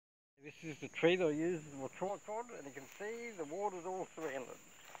This is the tree that I use as my tripod, and you can see the water's all surrounded.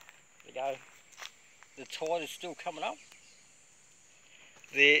 There you go. The tide is still coming up.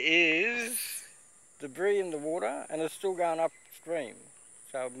 There is debris in the water, and it's still going upstream.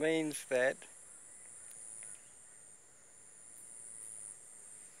 So it means that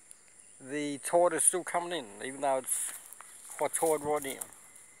the tide is still coming in, even though it's high tide right now.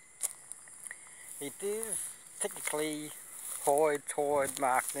 It is technically high tide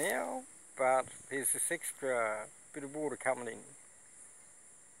mark now, but there's this extra bit of water coming in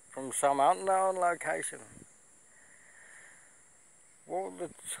from some unknown location. While the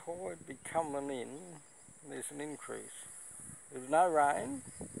tide be coming in, there's an increase. There's no rain.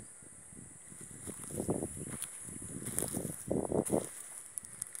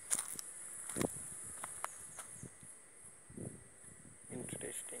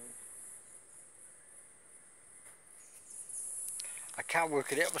 Interesting. I can't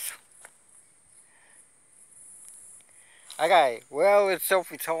work it out myself. Okay, well, it's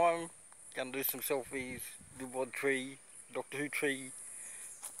selfie time. Gonna do some selfies. Do one tree, Doctor Who tree,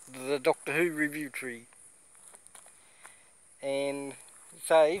 the Doctor Who review tree. And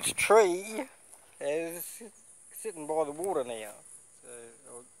so each tree is sitting by the water now.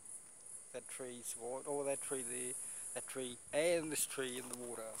 So that tree's white, or that tree there, that tree, and this tree in the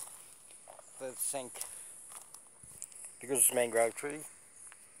water. That sank because it's a mangrove tree.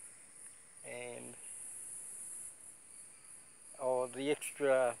 And the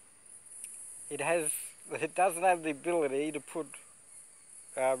extra, it doesn't have the ability to put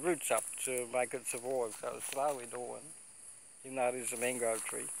roots up to make it survive, so it's slowly dying, even though it is a mangrove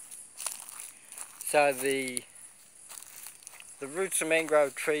tree. So the roots a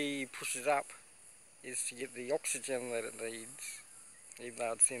mangrove tree pushes up is to get the oxygen that it needs, even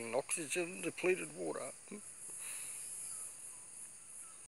though it's in oxygen depleted water.